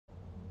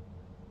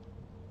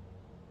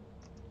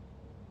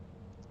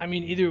I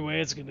mean, either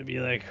way, it's gonna be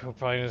like we're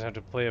probably gonna have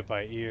to play it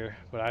by ear.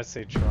 But I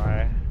say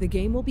try. The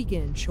game will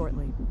begin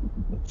shortly.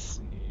 Let's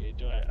see.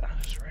 Do I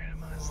just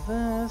randomize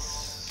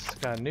this?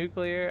 Got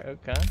nuclear.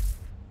 Okay.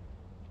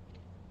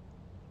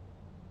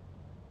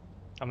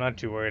 I'm not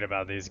too worried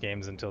about these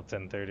games until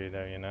 10:30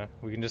 though. You know,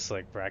 we can just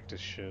like practice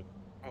shit.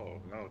 Oh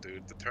no,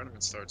 dude, the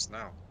tournament starts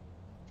now.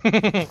 Well,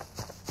 We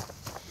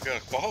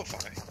gotta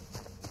qualify.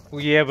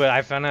 yeah, but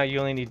I found out you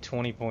only need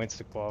 20 points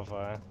to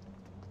qualify.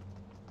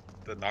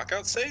 The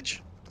knockout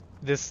stage?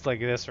 This right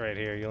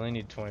here, you only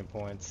need 20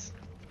 points.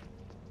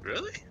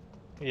 Really?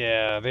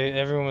 Yeah,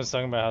 everyone was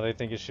talking about how they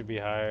think it should be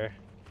higher.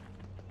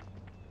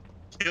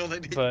 You only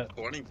need But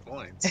 20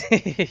 points.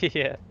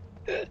 yeah.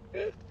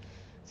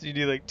 So you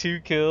do like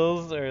 2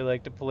 kills or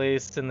like to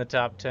place in the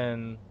top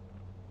 10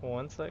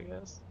 once, I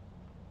guess.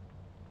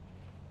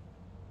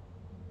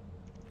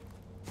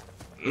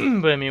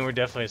 But I mean, we're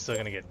definitely still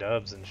gonna get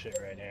dubs and shit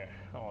right here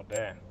all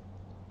day.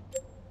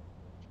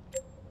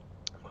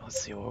 Well,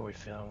 let's see what we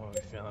feeling. What we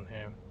feeling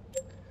here?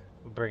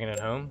 We're bringing it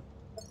home.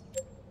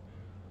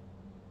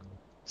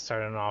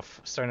 Starting it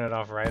off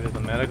right at the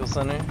medical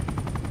center.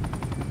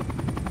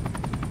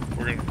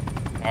 We're gonna.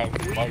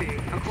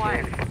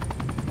 Acquired.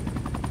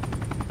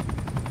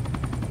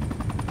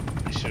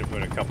 I should have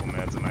put a couple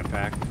meds in my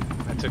pack.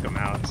 I took them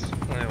out.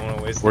 I didn't want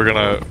to waste. We're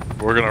gonna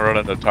run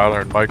into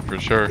Tyler and Mike for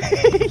sure.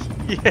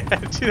 Yeah,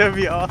 dude, that'd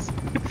be awesome.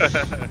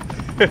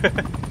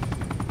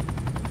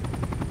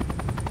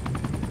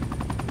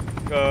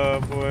 Oh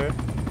boy.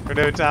 Or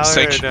no,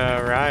 Tyler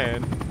and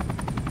Ryan.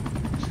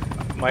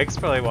 Mike's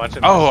probably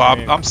watching. Oh,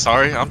 I'm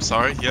sorry.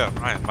 Yeah,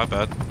 Ryan, my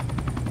bad.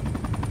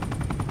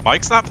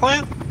 Mike's not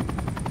playing?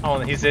 Oh,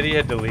 he said he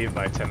had to leave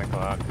by 10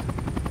 o'clock.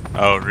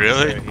 Oh,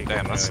 really? So he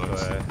Damn, couldn't that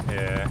sucks. play.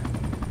 Yeah.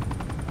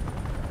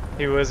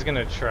 He was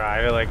gonna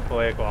try to like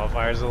play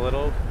qualifiers a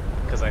little,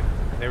 cause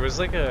there was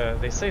like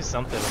they say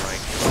something like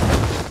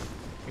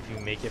if you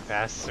make it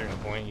past a certain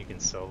point you can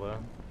solo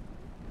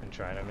and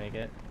try to make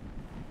it.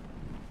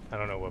 I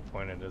don't know what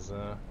point it is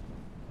though.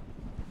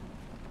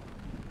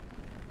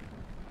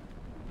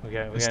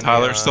 Is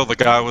Tyler still the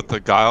guy with the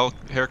guile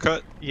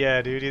haircut?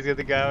 Yeah, dude, he's got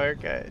the guy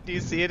haircut. Do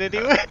you see it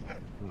anywhere?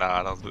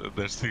 Nah, I don't,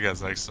 there's two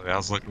guys next to me. I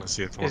was looking to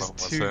see if one of them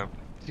was him.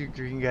 Two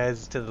green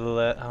guys to the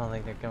left. I don't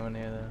think they're coming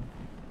here though.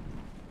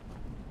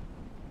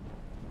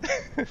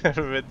 That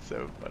would have been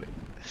so funny.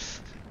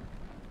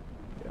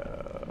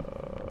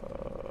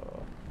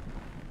 Yo.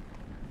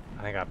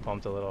 I think I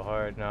pumped a little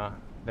hard. No,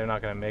 they're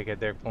not gonna make it.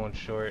 They're pulling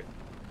short.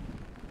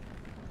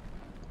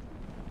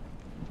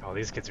 Oh,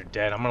 these kids are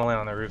dead. I'm gonna land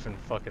on the roof and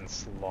fucking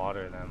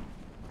slaughter them.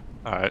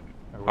 Alright.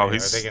 Oh,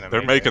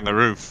 they're making the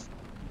roof.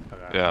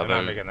 Okay. Yeah, they're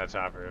not making the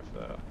top roof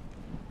though.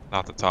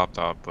 Not the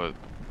top, but...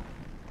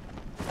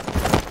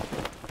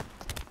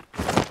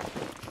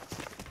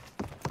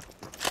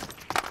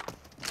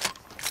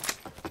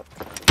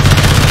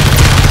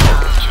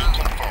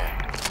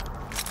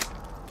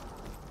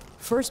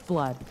 First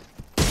blood.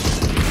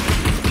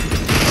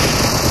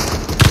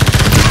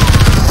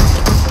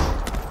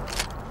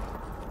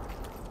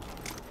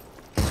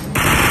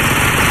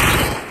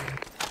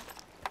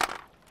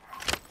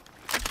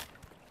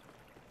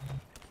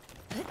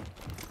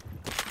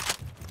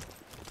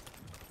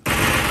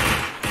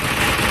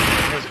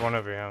 There's one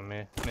over here on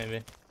me,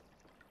 maybe.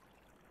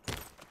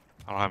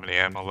 I don't have any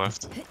ammo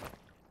left.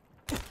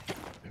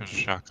 Here's a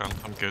shotgun.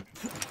 I'm good.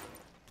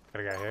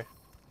 Got a guy here.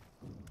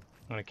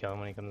 I'm gonna kill him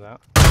when he comes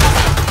out.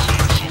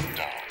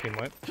 Team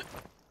whip.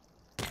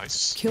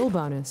 Nice. Kill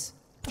bonus.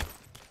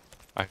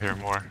 I hear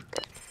more.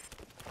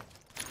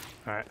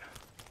 Alright.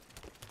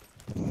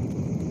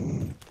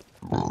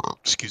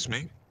 Excuse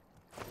me.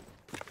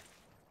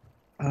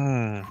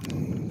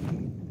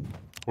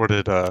 What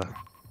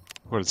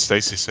did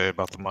Stacy say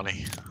about the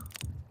money?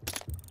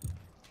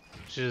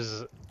 She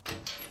was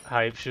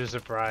hype. She was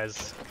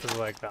surprised because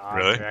like the odds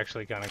Really? are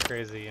actually kind of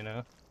crazy, you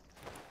know.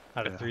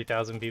 Out of Yeah.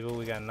 3,000 people,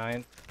 we got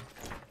 9th.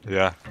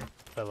 Yeah.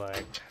 But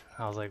like,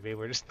 I was like, babe,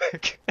 we're just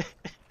like,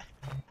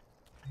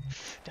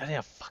 Daddy,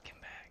 a fucking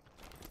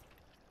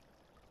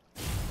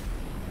bag.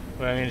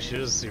 But I mean, she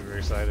was super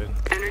excited.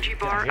 Energy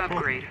bar Yeah,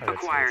 upgrade oh,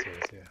 that's acquired.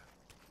 yeah.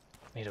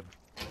 Need a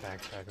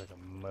backpack like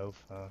a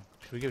mofo.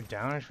 Should we go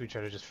down or should we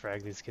try to just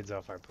frag these kids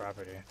off our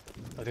property?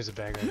 Oh, there's a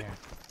bag right here.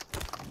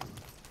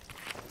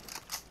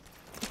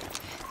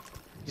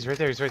 He's right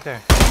there, he's right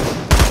there.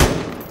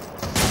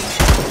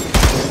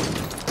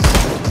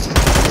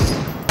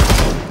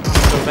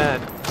 So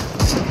bad.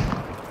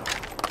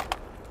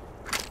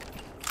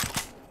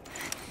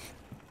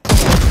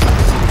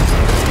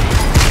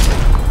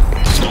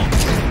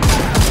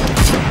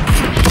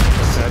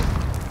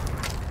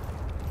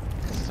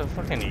 So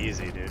fucking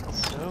easy, dude.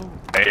 So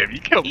Damn, you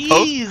killed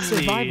both. easy,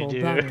 Survival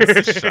dude.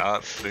 bonus.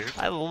 Shots, dude.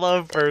 I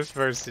love first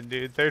person,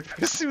 dude. Third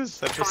person was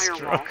such a Firewall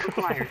struggle.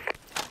 acquired.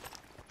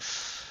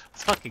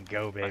 Let's fucking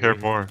go, baby. I hear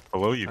more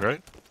below you,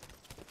 right?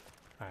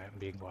 Alright, I'm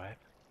being quiet.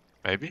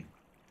 Maybe?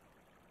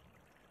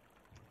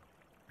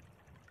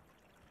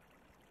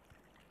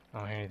 I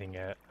don't hear anything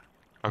yet.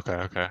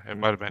 Okay. It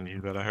might have been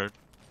you that I heard.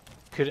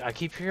 I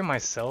keep hearing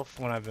myself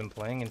when I've been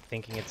playing and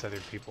thinking it's other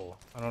people.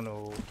 I don't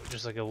know,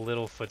 just like a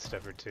little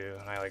footstep or two,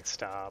 and I like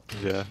stop.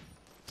 Yeah.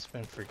 It's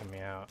been freaking me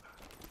out.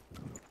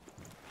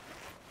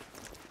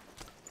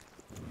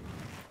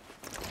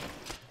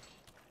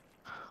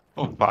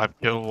 Oh, 5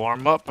 kill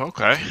warm up.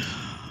 Okay. Alright,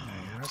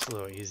 that's a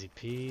little easy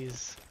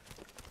peas.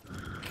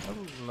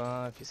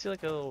 If you see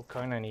like a little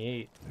car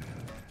 98,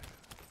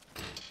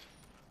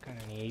 car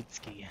 98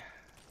 ski.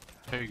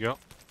 There you go.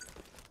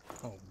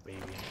 Oh baby.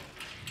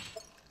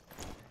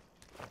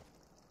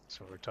 That's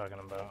what we're talking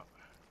about.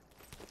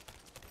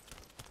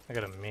 I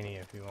got a mini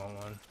if you want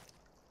one.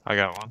 I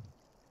got one.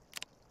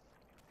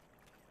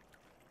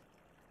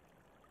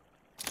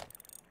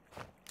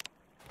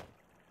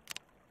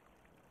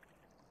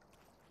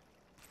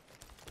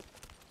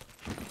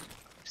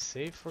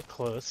 Safe or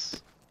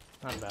close.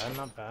 Not bad,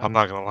 not bad. I'm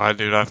not gonna lie,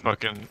 dude. I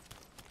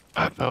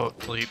fell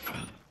asleep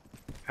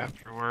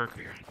after work.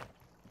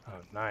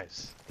 Oh,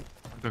 nice.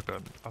 I took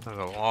a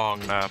long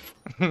nap.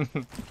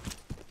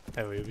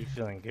 Hey, we'd be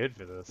feeling good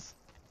for this.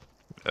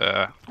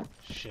 Yeah.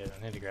 Shit, I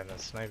need to grab that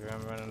sniper.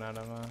 I'm running out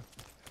of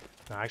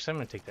no, actually, I'm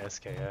gonna take the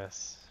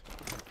SKS.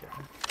 Okay.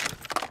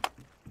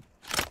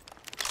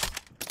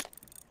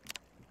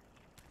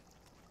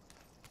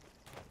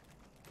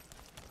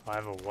 I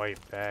have a white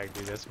bag,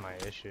 dude. That's my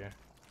issue.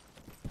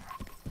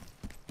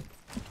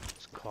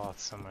 There's cloth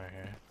somewhere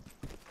here.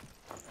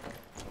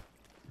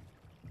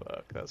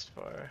 Fuck, that's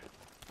far.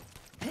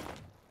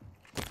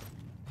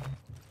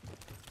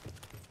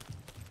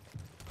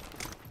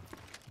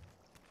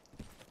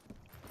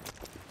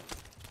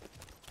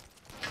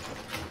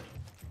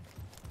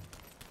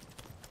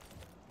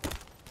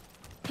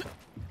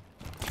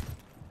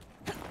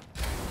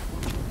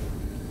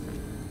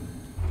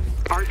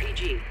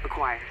 RPG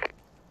acquired.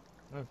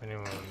 I don't know if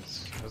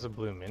anyone's. There's a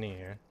blue mini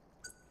here.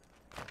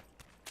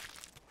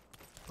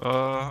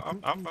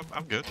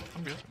 I'm good.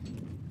 I'm good.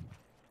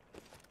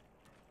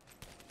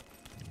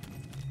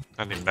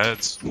 I need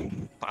meds.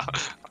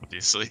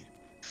 Obviously.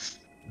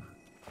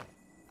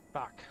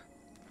 Fuck.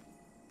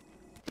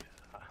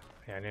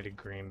 Yeah, I need a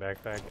green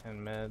backpack and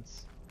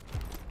meds.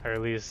 Or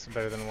at least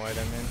better than white,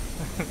 I mean.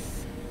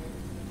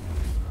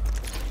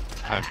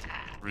 I have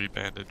 3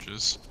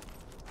 bandages.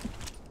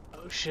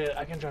 Oh shit,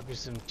 I can drop you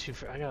some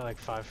I got like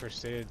 5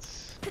 first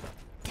aids.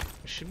 There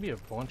should be a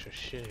bunch of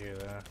shit here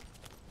though.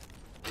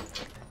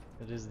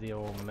 It is the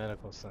old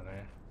medical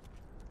center.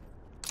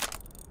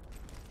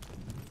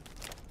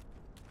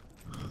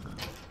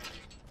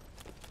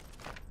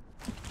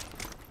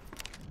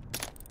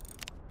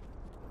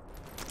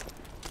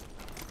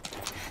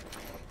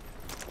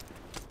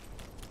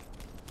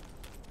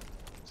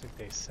 Looks like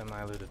they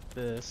semi-looted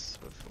this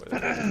before they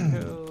got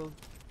killed.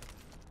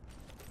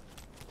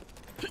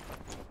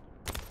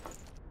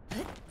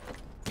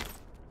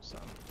 Son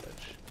of a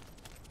bitch.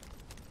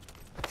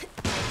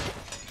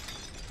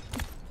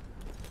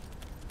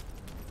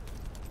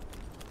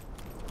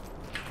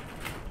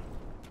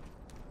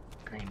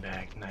 Green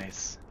bag,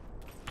 nice.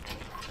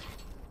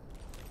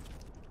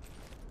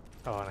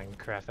 Oh, and I can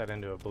craft that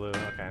into a blue.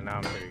 Okay, now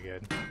I'm pretty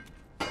good.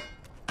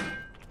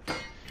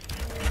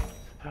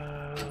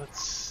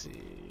 Let's see.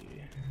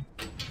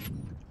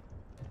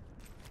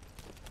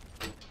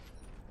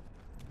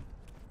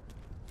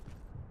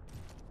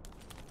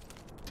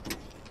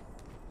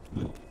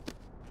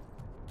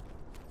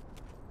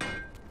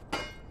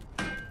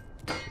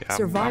 Yeah,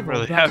 Survival I'm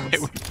really bonus. happy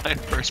with playing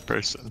first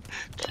person.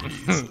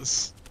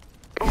 Jesus.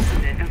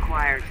 Ultimate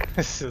acquired.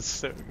 This is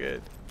so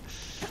good.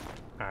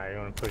 Alright, you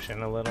want to push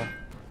in a little?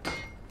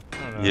 I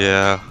don't know.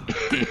 Yeah.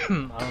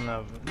 I don't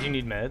know. Do you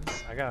need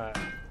meds? I got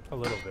a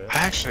little bit.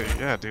 Actually,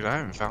 yeah, dude, I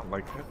haven't found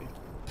like any.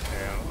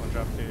 Here, I'll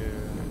drop you.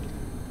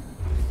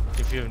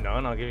 If you have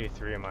none, I'll give you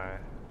 3 of my,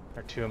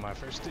 or 2 of my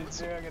first aids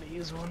here. I gotta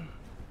use one.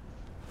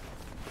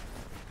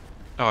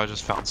 Oh, I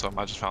just found some.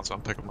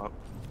 Pick them up.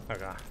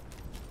 Okay.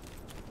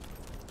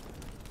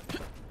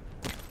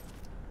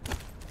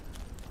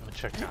 I'll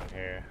check down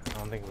here. I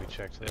don't think we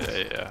checked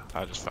this. Yeah.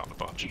 I just found a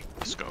bunch.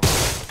 Let's go.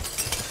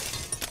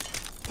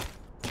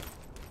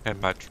 And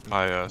my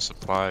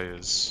supply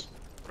is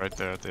right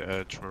there at the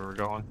edge where we're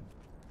going.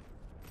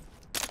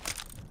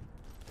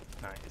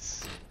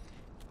 Nice.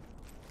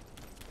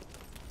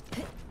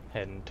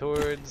 Heading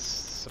towards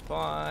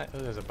supply. Oh,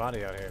 there's a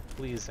body out here.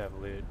 Please have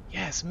loot.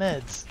 Yes,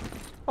 meds.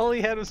 All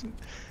he had was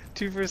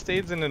 2 first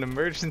aids and an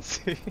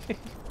emergency.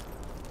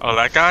 Oh,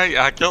 that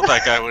guy? I killed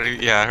that guy when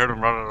he. Yeah, I heard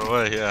him running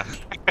away. Yeah.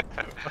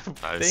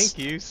 Nice. Thank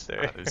you,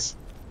 sir. Nice.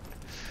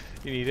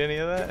 You need any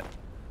of that?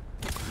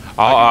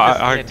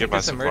 I can take get my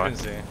this supply.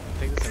 emergency.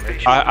 Take this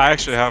emergency. I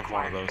actually have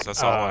one of those.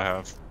 That's all I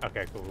have.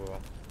 Okay, cool.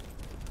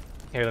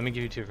 Here, let me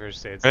give you 2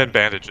 first aids. And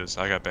bandages.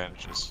 I got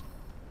bandages.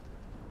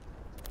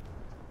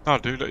 No,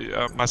 dude,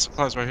 my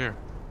supply's right here.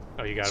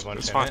 Oh, you got a bunch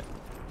It's in fine. it?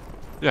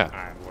 Yeah.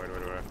 Alright, word.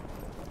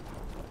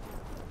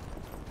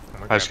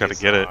 I just gotta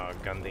get it.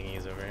 Gun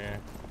thingies over here.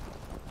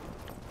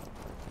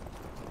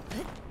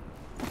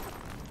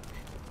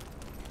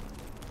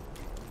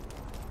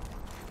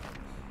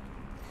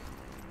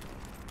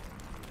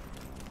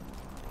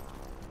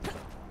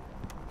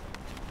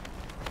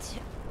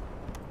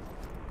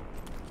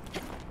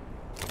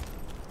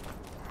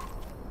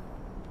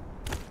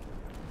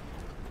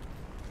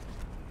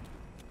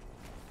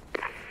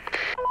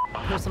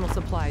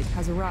 Supply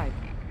has arrived.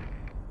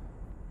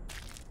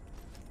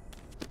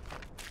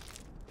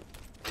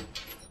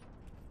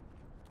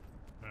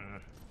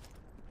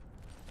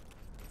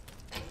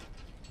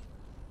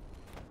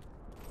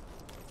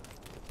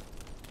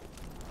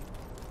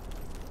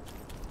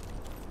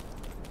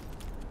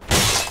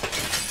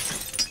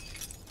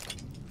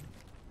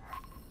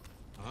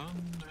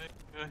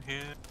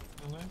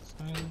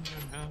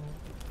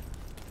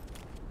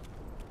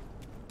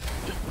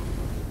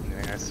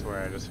 I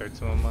swear I just heard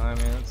someone behind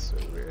me. That's so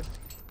weird.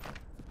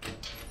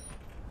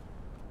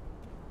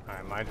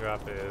 Alright, my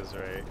drop is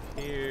right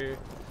here.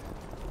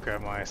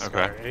 Grab my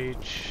Scar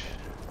H.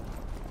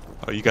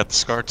 Oh, you got the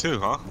Scar too,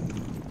 huh?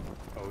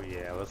 Oh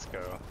yeah, let's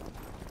go.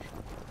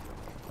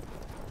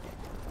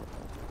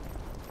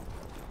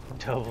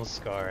 Double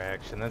Scar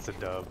action, that's a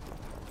dub.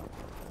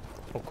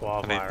 We'll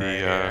qualify right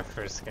here,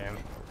 first game.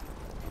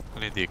 I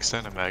need the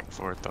extended mag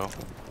for it though.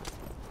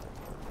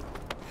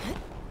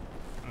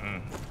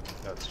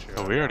 That's true.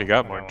 Oh, we already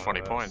got more than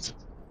 20 points.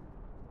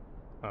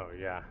 Oh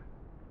yeah.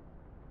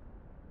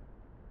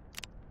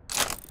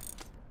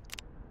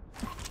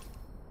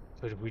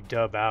 But if we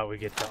dub out, we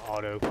get to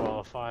auto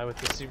qualify with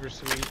the super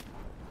suite.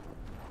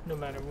 No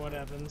matter what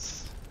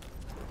happens.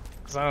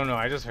 Cause I don't know,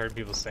 I just heard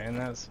people saying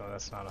that, so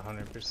that's not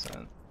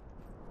 100%.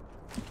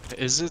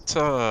 Is it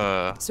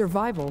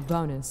Survival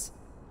bonus.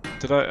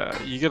 Did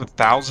you get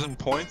 1,000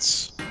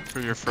 points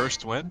for your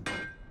first win?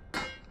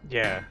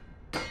 Yeah.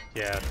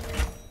 Yeah.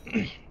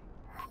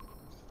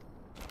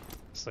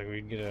 It's like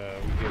we'd get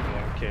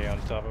 1K on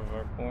top of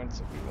our points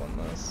if we won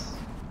this.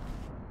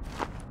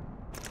 I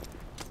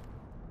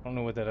don't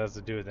know what that has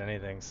to do with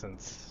anything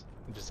since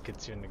it just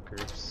gets you into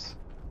groups.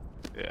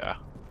 Yeah.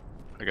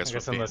 I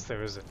guess unless there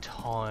was a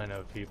ton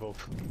of people.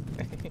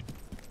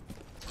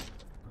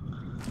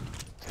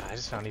 God, I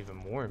just found even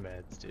more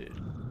meds, dude.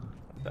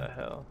 What the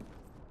hell?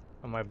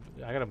 I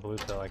got a blue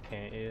pill I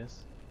can't use.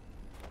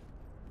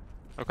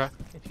 Okay.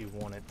 If you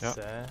want it, yep.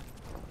 sir.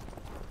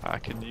 I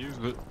can use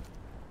it.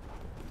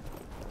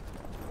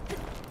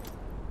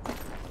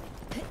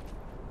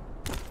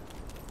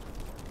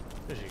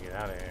 We should get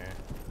out of here.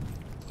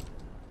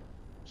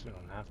 We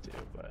don't have to,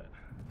 but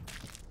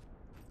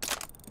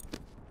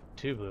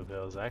 2 blue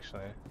pills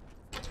actually.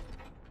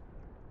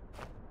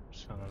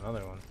 Just found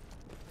another one.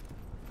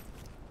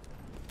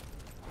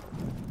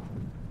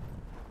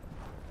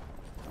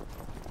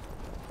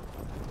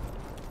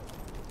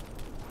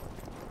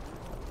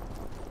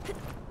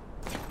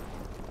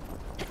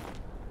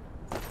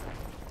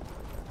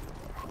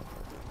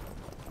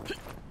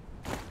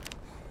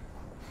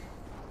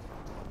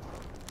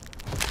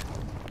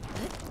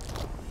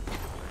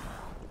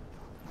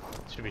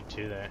 Should be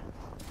 2 there.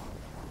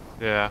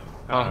 Yeah.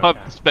 Oh, I don't okay.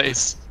 have the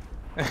space.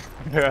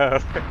 They're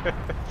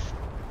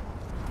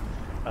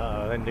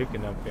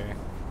nuking up here.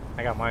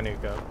 I got my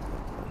nuke up.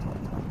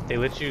 They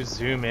let you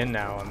zoom in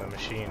now on the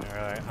machine, or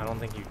I don't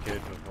think you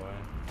could before.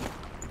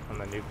 On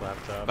the nuke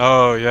laptop.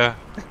 Oh, yeah.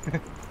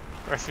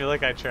 I feel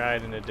like I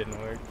tried and it didn't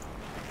work.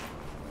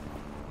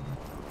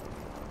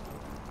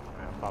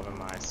 I'm popping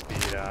my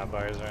speed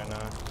bars right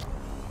now.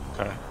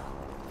 Okay.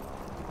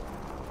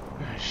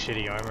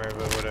 Shitty armor,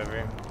 but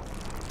whatever.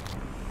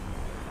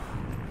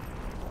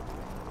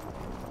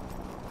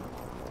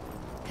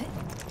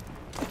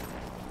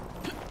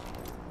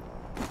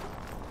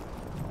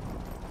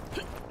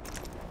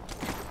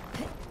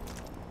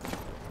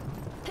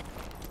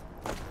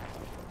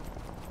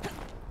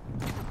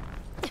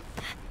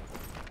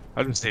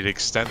 I just need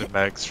extended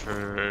mags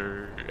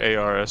for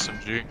AR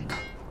SMG.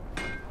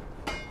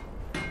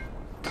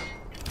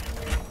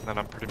 Then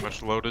I'm pretty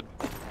much loaded.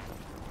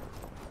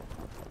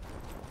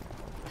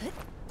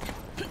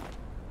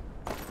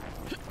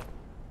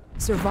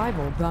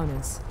 Survival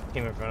bonus.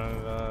 Came in front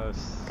of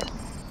us.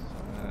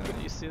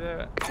 You see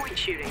that? Point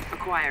shooting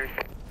acquired.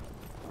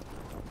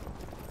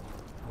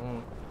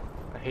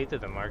 I hate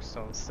that the marks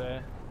don't stay.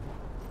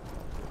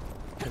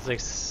 It's like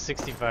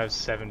 65,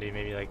 70,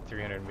 maybe like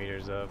 300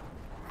 meters up.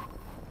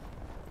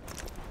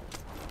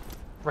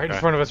 Right in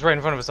front of us, right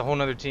in front of us, a whole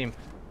nother team.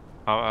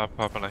 I'll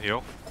pop on a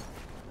heal.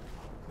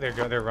 They're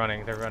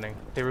running, they're running.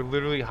 They were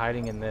literally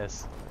hiding in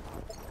this.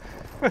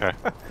 Okay.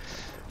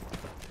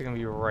 They're gonna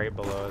be right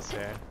below us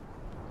here.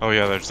 Oh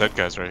yeah, there's dead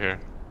guys right here.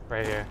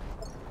 Right here.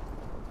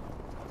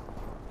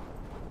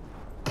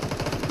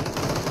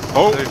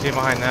 Oh! Another team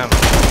behind them.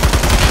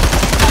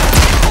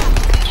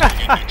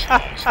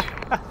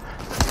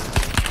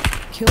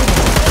 Kill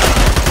them.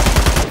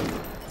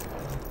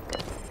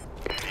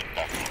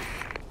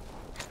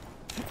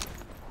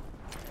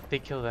 They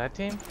kill that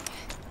team?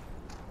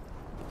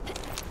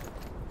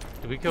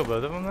 Did we kill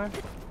both of them there?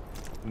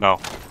 No.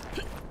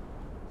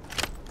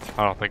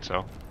 I don't think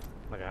so.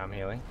 Look, I'm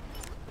healing.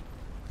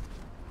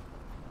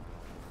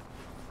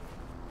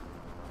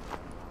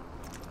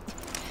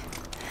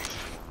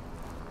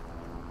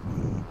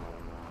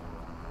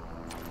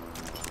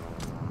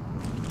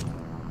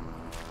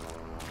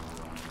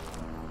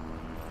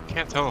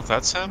 Can't tell if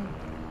that's him.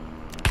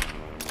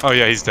 Oh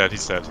yeah, he's dead,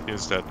 he's dead. He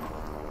is dead.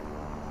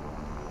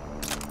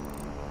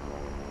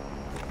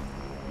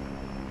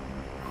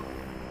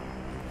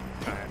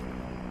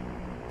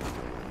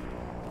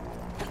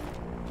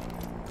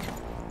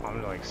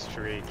 I'm like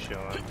straight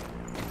chilling.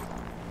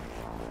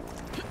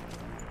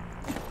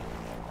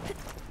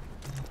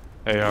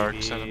 AR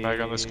sending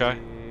back on this guy.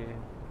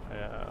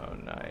 Oh,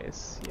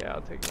 nice. Yeah,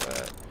 I'll take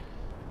that.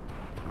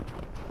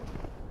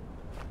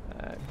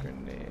 That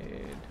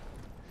grenade.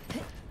 The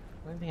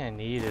only thing I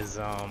need is,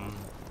 I don't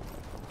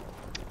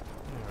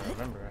even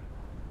remember.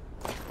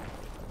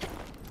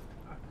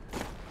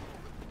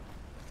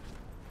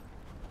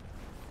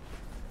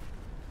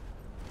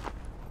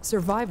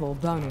 Survival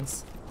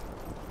bonus.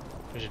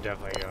 We should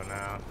definitely go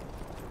now.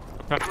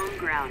 Home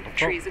ground.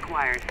 Trees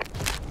acquired.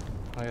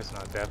 I guess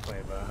not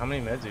definitely, but how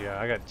many meds you got?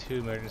 I got 2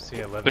 emergency,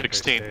 11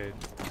 16. first aid.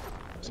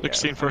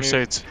 16 Yeah, first I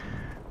mean, aids.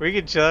 We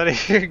could chill out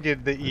here and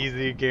get the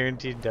easy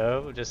guaranteed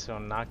dub just to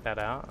knock that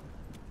out.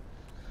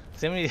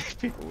 See how many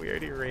people we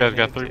already ran Guys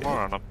got 3 into? more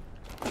on them.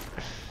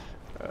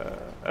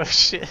 Oh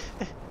shit.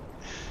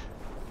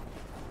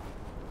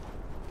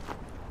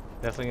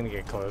 Definitely gonna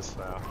get close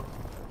though.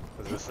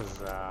 Cause this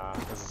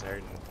is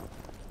hurting.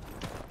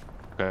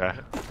 Okay.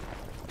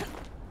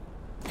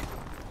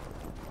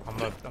 I'm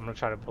gonna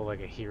try to pull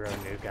like a hero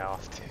nuke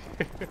off too.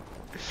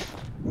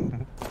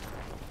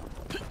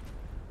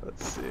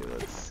 Let's see.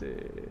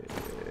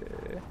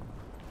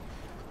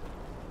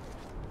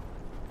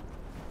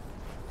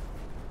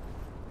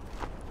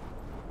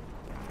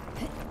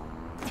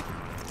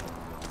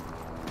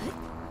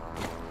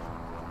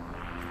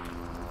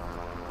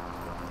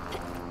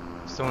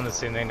 It's doing the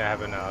same thing that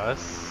happened to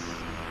us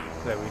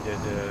that we did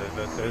to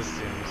both those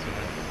teams, you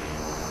know?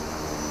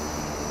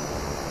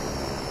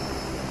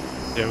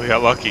 Yeah, we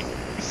got lucky.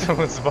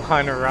 Someone's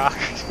behind a rock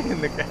in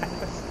the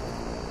grass.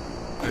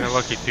 We got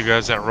lucky. 2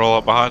 guys that roll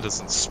up behind us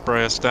and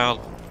spray us down.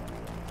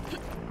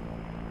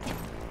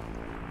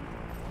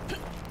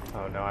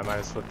 Oh no, I might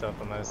have slipped up.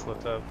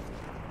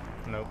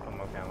 Nope,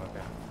 I'm okay.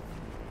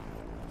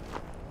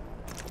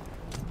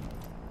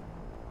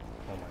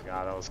 Oh my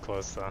god, that was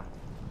close though.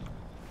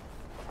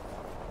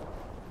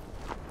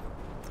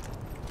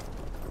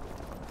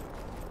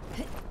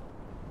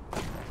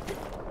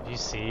 If you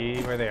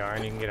see where they are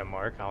and you can get a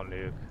mark, I'll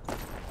nuke.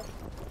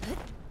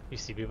 You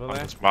see people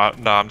there?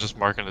 No, I'm just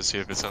marking to see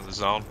if it's in the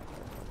zone.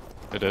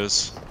 It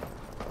is.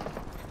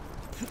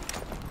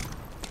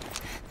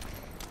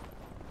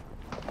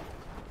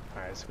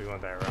 Alright, so we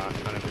want that rock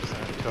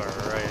 100% to our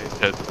right.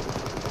 Hit.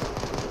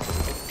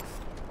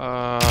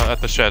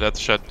 At the shed,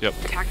 yep.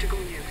 Tactical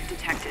nuke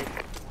detected.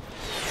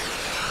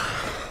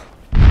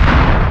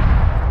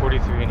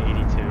 43 and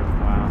 82,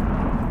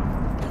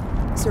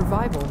 wow.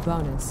 Survival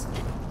bonus.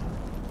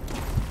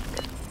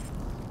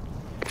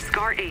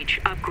 Scar H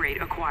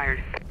upgrade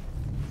acquired.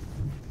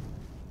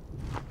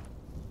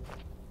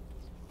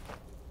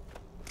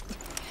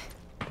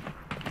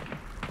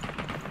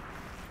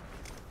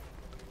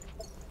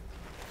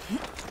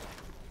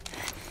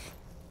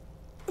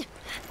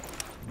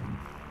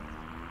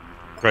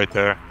 Right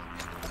there.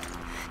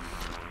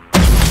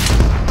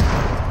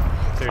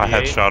 38. I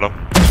headshot him.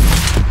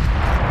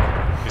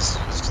 He's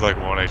like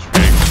 1 HP.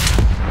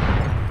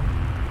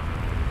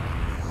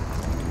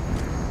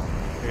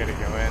 We gotta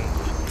go in.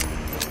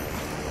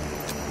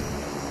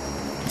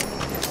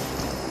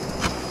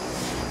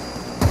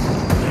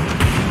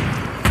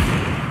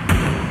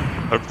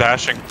 They're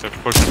dashing, they're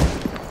pushing.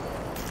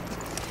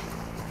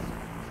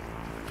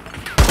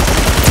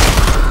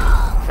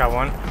 Got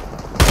one.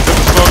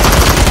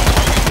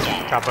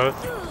 Got both.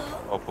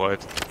 Well played.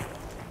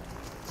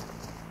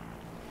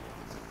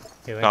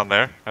 Healing. Down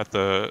there at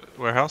the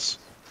warehouse.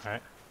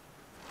 Alright.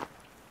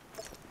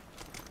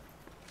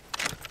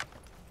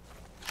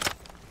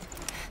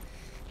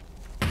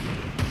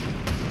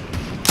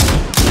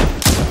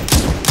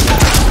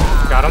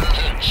 Got him.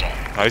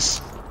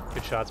 Nice.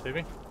 Good shots,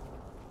 baby.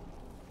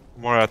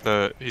 More at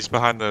the. He's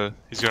behind the.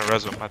 He's gonna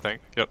res him, I think.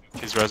 Yep,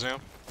 he's resing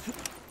him.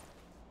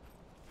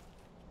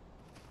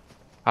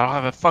 I don't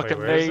have a fucking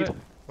Wait, where is nade. it?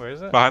 Where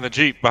is it? Behind the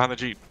jeep. Behind the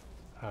jeep.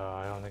 Oh,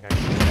 I don't think I can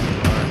get that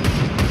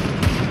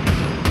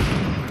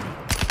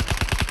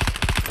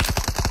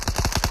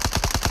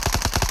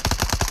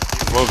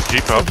Blow the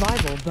jeep up.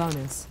 Survival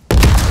bonus.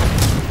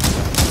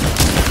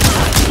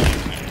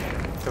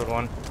 far. Killed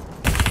one.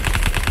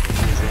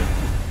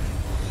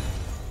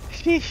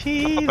 I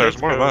thought there was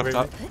more left.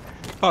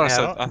 I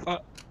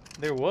thought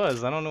There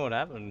was. I don't know what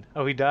happened.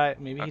 Oh, he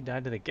died. Maybe he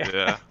died to the gas.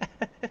 Yeah.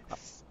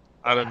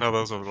 I didn't know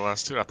those were the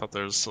last 2. I thought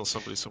there was still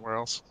somebody somewhere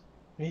else.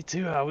 Me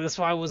too. That's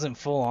why I wasn't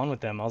full on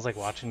with them. I was like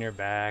watching your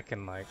back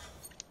and like.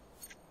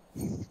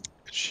 Good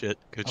shit.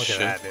 Good Look at shit.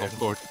 that,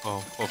 dude.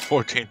 Oh,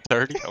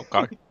 14:30.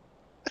 Okay.